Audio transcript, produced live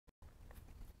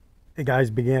Hey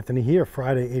guys, Big Anthony here,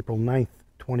 Friday, April 9th,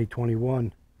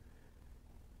 2021.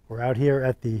 We're out here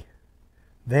at the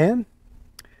van.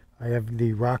 I have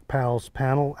the Rock Pals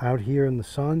panel out here in the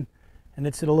sun, and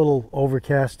it's a little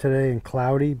overcast today and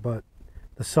cloudy, but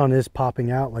the sun is popping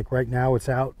out. Like right now, it's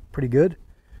out pretty good.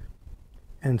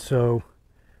 And so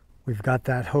we've got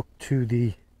that hooked to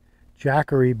the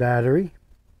Jackery battery.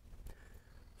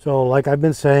 So like I've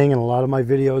been saying, and a lot of my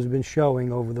videos have been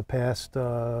showing over the past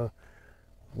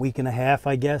week and a half,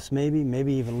 I guess, maybe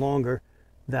even longer,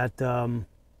 that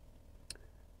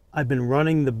I've been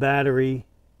running the battery,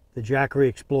 the Jackery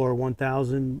Explorer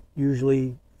 1000,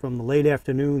 usually from the late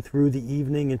afternoon through the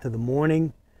evening into the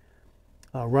morning,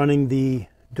 running the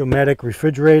Dometic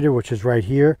refrigerator, which is right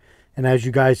here. And as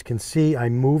you guys can see, I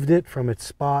moved it from its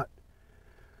spot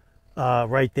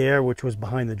right there, which was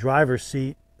behind the driver's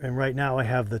seat. And right now I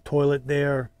have the toilet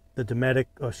there, the Dometic,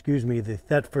 the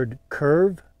Thetford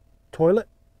Curve toilet.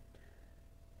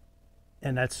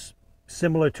 And that's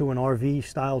similar to an RV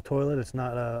style toilet. It's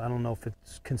not, I don't know if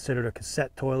it's considered a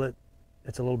cassette toilet.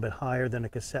 It's a little bit higher than a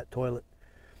cassette toilet.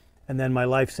 And then my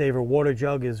Lifesaver water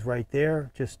jug is right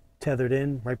there, just tethered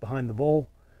in right behind the bowl.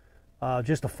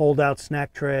 Just a fold out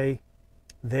snack tray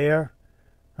there.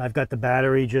 I've got the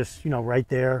battery just, right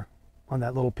there on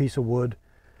that little piece of wood.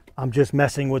 I'm just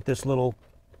messing with this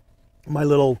my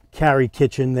little carry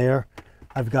kitchen there.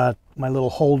 I've got my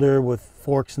little holder with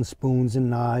forks and spoons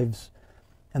and knives.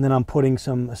 And then I'm putting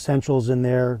some essentials in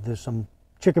there. There's some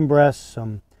chicken breasts,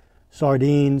 some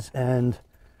sardines, and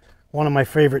one of my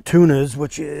favorite tunas,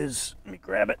 which is, let me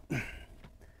grab it,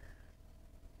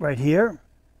 right here.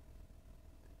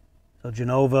 So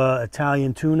Genova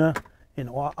Italian tuna in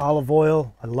olive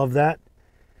oil. I love that.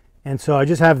 And so I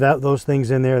just have those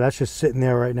things in there. That's just sitting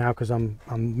there right now because I'm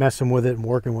messing with it and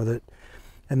working with it.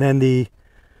 And then the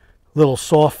little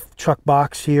soft chuck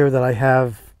box here that I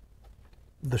have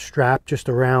the strap just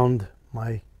around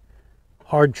my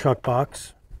hard chuck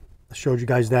box. I showed you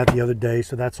guys that the other day,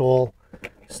 so that's all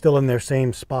still in their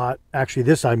same spot. Actually,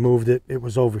 this I moved it. It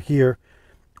was over here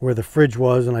where the fridge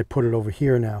was, and I put it over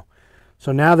here now.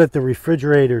 So now that the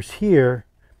refrigerator's here,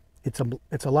 it's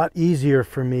a lot easier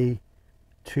for me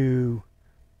to,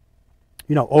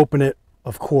 open it,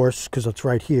 of course, because it's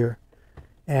right here,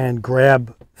 and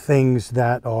grab things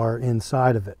that are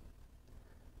inside of it.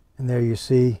 And there you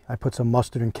see, I put some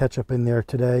mustard and ketchup in there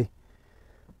today.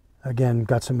 Again,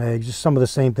 got some eggs, just some of the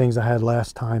same things I had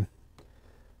last time.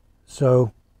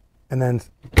 So, and then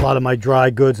a lot of my dry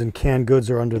goods and canned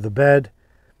goods are under the bed.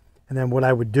 And then what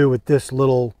I would do with this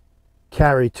little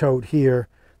carry tote here,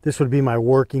 this would be my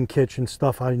working kitchen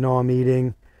stuff I know I'm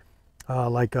eating,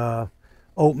 like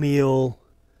oatmeal,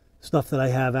 stuff that I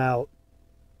have out,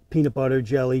 peanut butter,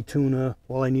 jelly, tuna.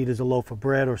 All I need is a loaf of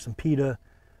bread or some pita.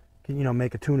 Can,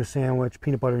 make a tuna sandwich,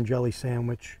 peanut butter and jelly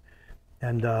sandwich,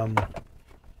 and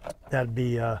that'd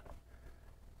be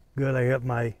good. I got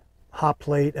my hot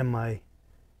plate and my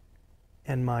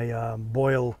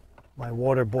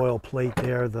water boil plate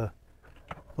there, the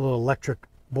little electric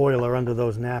boiler under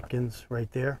those napkins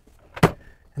right there.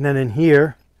 And then in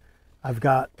here I've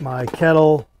got my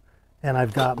kettle, and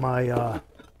I've got my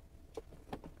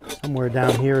somewhere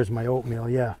down here is my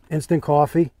oatmeal, instant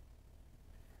coffee.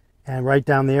 And right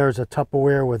down there is a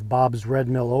Tupperware with Bob's Red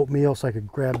Mill oatmeal, so I could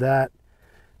grab that.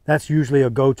 That's usually a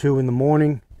go-to in the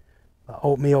morning.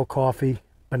 Oatmeal, coffee,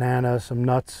 banana, some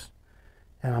nuts,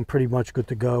 and I'm pretty much good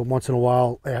to go. Once in a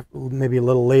while, maybe a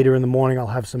little later in the morning, I'll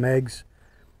have some eggs.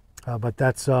 But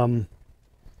that's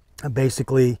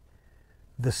basically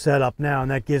the setup now, and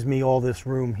that gives me all this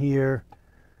room here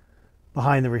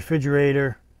behind the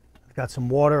refrigerator. I've got some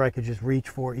water I could just reach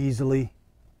for easily.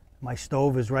 My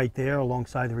stove is right there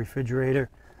alongside the refrigerator.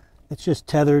 It's just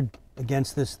tethered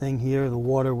against this thing here. The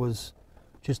water was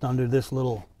just under this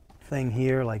little thing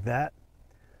here like that.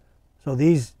 So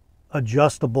these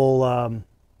adjustable,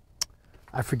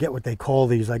 I forget what they call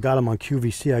these. I got them on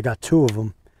QVC. I got 2 of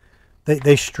them.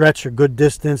 They stretch a good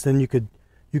distance, and you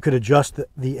could adjust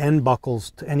the end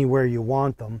buckles to anywhere you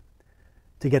want them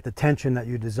to get the tension that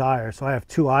you desire. So I have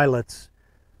 2 eyelets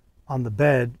on the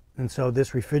bed, and so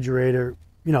this refrigerator,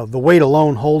 the weight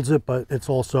alone holds it, but it's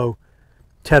also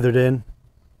tethered in.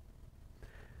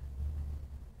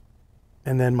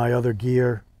 And then my other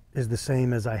gear is the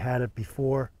same as I had it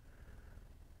before.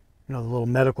 The little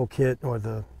medical kit, or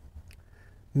the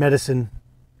medicine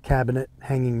cabinet,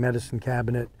 hanging medicine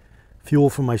cabinet,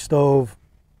 fuel for my stove,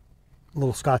 a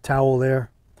little Scott towel there.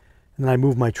 And then I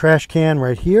move my trash can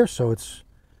right here, so it's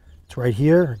right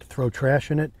here. I can throw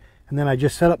trash in it. And then I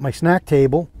just set up my snack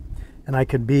table, and I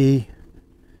could be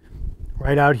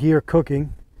right out here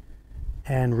cooking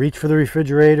and reach for the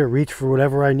refrigerator, reach for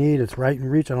whatever I need. It's right in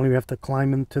reach. I don't even have to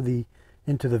climb into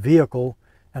the vehicle,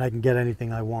 and I can get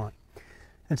anything I want.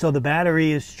 And so the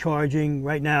battery is charging.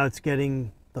 Right now it's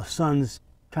getting, the sun's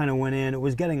kind of went in. It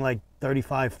was getting like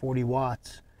 35, 40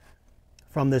 watts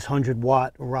from this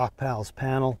 100-watt Rock Pals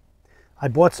panel. I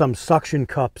bought some suction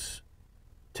cups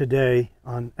today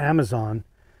on Amazon.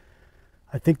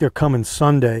 I think they're coming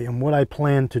Sunday, and what I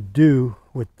plan to do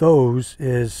with those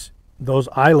is those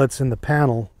eyelets in the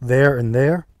panel there and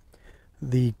there.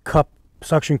 The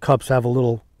suction cups have a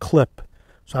little clip,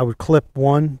 so I would clip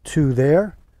 1, 2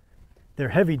 there. They're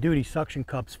heavy-duty suction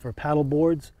cups for paddle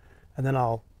boards, and then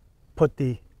I'll put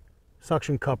the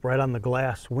suction cup right on the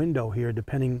glass window here,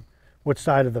 depending which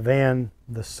side of the van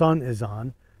the sun is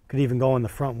on. Could even go on the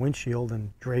front windshield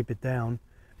and drape it down,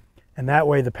 and that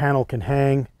way the panel can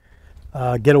hang,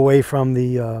 get away from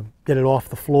the, get it off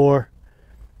the floor,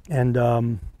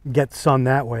 and get sun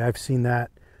that way. I've seen that.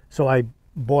 So I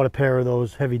bought a pair of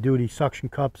those heavy-duty suction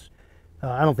cups.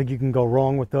 I don't think you can go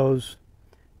wrong with those.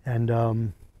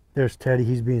 And there's Teddy.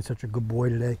 He's being such a good boy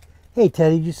today. Hey,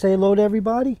 Teddy, did you say hello to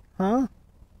everybody? Huh?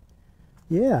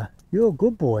 Yeah, you're a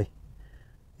good boy.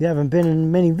 You haven't been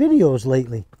in many videos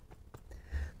lately.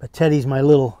 But Teddy's my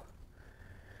little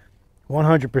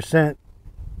 100%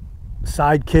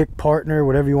 sidekick, partner,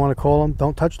 whatever you want to call him.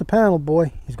 Don't touch the panel,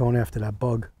 boy. He's going after that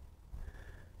bug.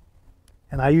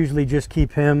 And I usually just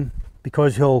keep him,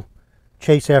 because he'll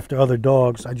chase after other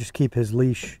dogs, I just keep his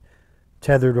leash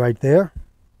tethered right there.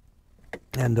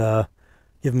 And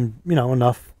give him, you know,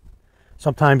 enough.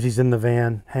 Sometimes he's in the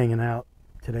van hanging out.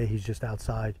 Today he's just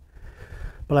outside.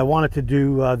 But I wanted to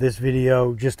do this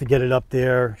video just to get it up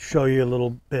there, show you a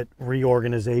little bit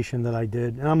reorganization that I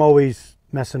did. And I'm always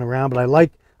messing around, but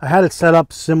I had it set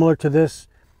up similar to this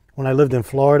when I lived in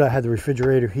Florida. I had the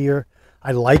refrigerator here.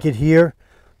 I like it here.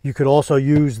 You could also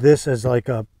use this as like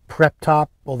a prep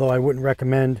top, although I wouldn't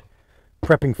recommend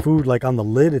prepping food like on the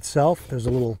lid itself. There's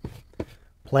a little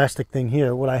plastic thing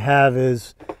here. What I have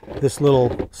is this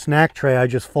little snack tray. I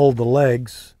just fold the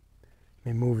legs.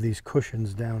 Let me move these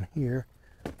cushions down here.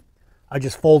 I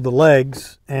just fold the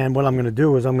legs, and what I'm going to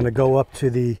do is I'm going to go up to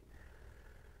the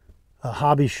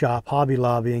Hobby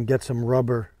Lobby, and get some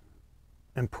rubber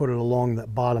and put it along the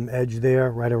bottom edge there,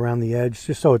 right around the edge,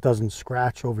 just so it doesn't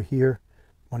scratch over here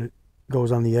when it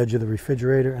goes on the edge of the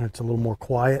refrigerator and it's a little more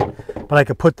quiet. But I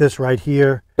could put this right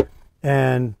here,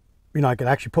 and you know, I could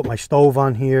actually put my stove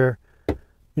on here, you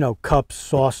know, cups,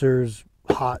 saucers,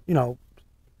 hot, you know,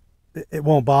 it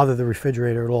won't bother the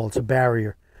refrigerator at all. It's a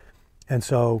barrier. And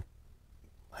so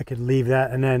I could leave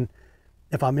that, and then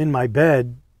if I'm in my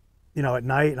bed, you know, at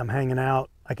night I'm hanging out,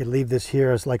 I could leave this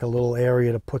here as like a little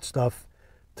area to put stuff,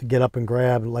 to get up and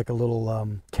grab, like a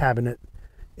little cabinet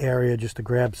area just to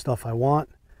grab stuff I want.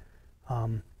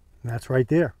 That's right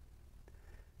there.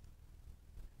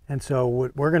 And so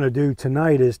what we're going to do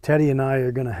tonight is Teddy and I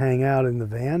are going to hang out in the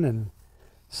van and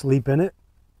sleep in it.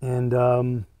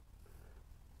 And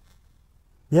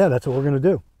yeah, that's what we're going to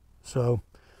do. So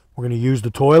we're going to use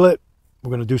the toilet. We're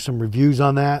going to do some reviews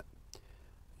on that,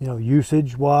 you know,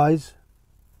 usage wise,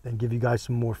 and give you guys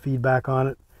some more feedback on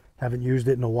it. Haven't used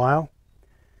it in a while.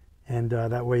 And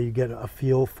that way you get a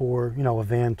feel for, you know, a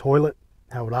van toilet,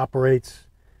 how it operates.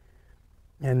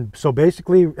 And so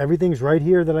basically everything's right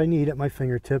here that I need at my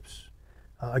fingertips.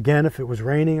 Again, if it was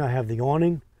raining, I have the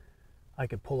awning I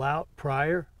could pull out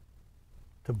prior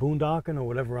to boondocking or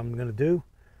whatever I'm going to do.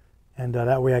 And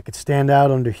that way I could stand out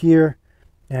under here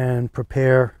and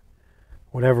prepare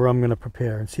whatever I'm going to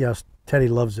prepare. And see how Teddy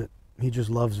loves it. He just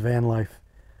loves van life.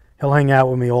 He'll hang out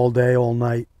with me all day, all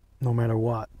night, no matter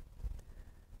what.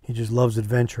 He just loves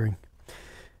adventuring.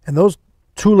 And those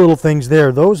two little things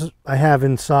there, those I have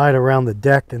inside around the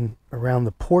deck and around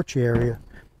the porch area.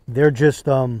 They're just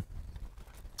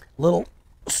little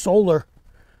solar.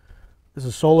 There's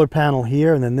a solar panel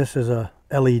here, and then this is a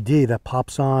LED that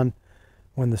pops on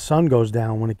when the sun goes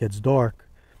down, when it gets dark.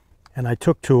 And I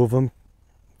took two of them.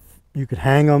 You could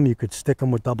hang them, you could stick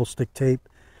them with double stick tape.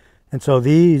 And so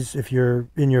these, if you're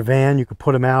in your van, you could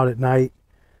put them out at night,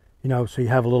 you know, so you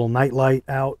have a little night light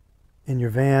out in your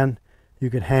van. You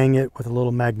could hang it with a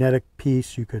little magnetic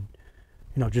piece. You could,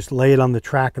 you know, just lay it on the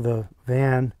track of the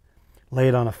van, lay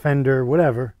it on a fender,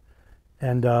 whatever,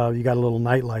 and you got a little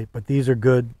night light. But these are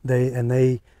good.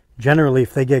 They generally,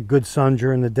 if they get good sun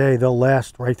during the day, they'll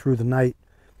last right through the night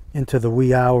into the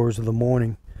wee hours of the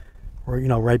morning, or, you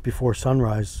know, right before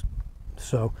sunrise.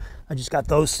 So I just got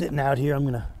those sitting out here. I'm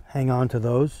going to hang on to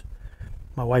those.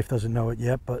 My wife doesn't know it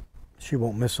yet, but she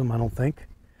won't miss them, I don't think.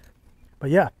 But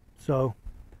yeah, so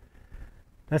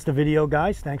that's the video,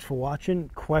 guys. Thanks for watching.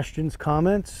 Questions,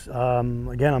 comments.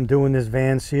 Again, I'm doing this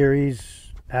van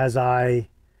series as I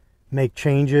make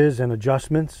changes and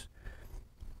adjustments.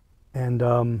 And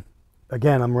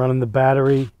again, I'm running the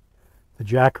battery, the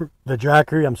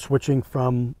jackery. I'm switching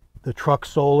from the truck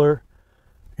solar.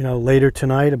 You know, later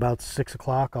tonight, about 6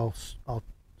 o'clock, I'll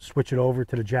switch it over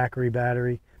to the jackery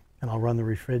battery, and I'll run the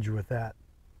refrigerator with that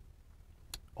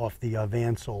off the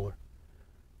van solar.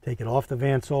 Take it off the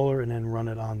van solar and then run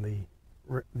it on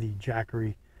the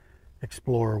jackery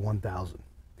Explorer 1000.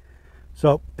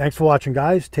 So thanks for watching,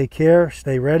 guys. Take care.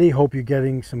 Stay ready. Hope you're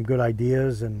getting some good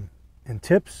ideas and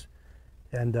tips.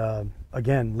 And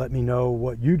again, let me know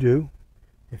what you do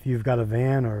if you've got a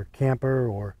van or camper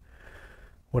or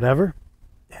whatever.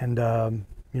 And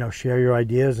you know, share your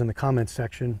ideas in the comments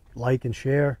section. Like and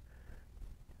share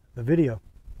the video.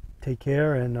 Take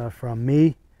care. And from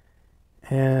me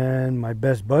and my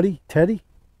best buddy, Teddy,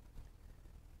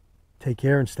 take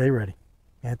care and stay ready.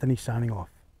 Anthony signing off.